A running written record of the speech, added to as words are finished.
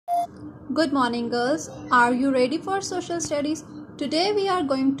Good morning, girls. Are you ready for social studies? Today we are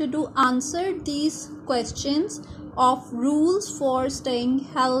going to answer these questions of rules for staying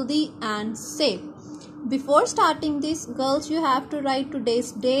healthy and safe. Before starting this, girls, you have to write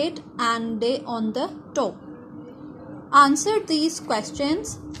today's date and day on the top. Answer these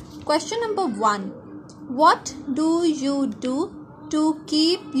questions. Question number 1. What do you do to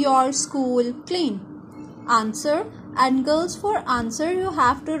keep your school clean? Answer. And girls, for answer you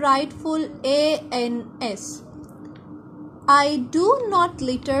have to write full ANS. I do not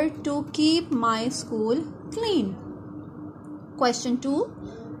litter to keep my school clean. Question 2.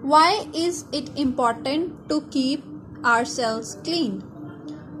 Why is it important to keep ourselves clean?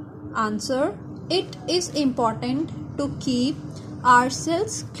 Answer. It is important to keep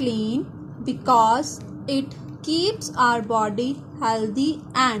ourselves clean because it keeps our body healthy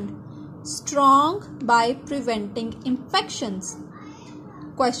and strong by preventing infections.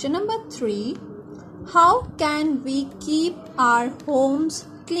 Question number 3. How can we keep our homes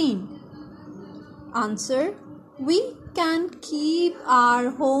clean? Answer. We can keep our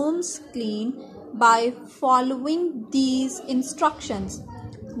homes clean by following these instructions.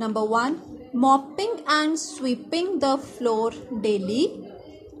 Number 1. Mopping and sweeping the floor daily.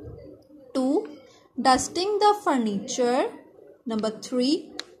 2. Dusting the furniture. Number 3.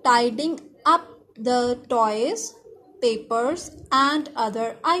 Tidying up the toys, papers and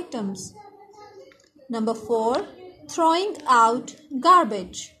other items. Number 4. Throwing out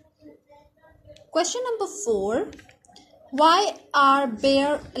garbage. Question number 4. Why are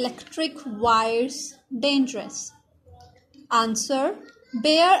bare electric wires dangerous? Answer.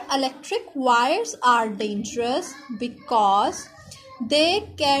 Bare electric wires are dangerous because they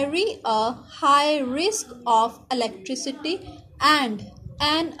carry a high risk of electricity and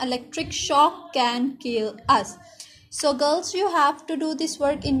an electric shock can kill us. So girls, you have to do this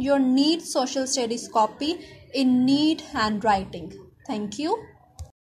work in your neat social studies copy in neat handwriting. Thank you.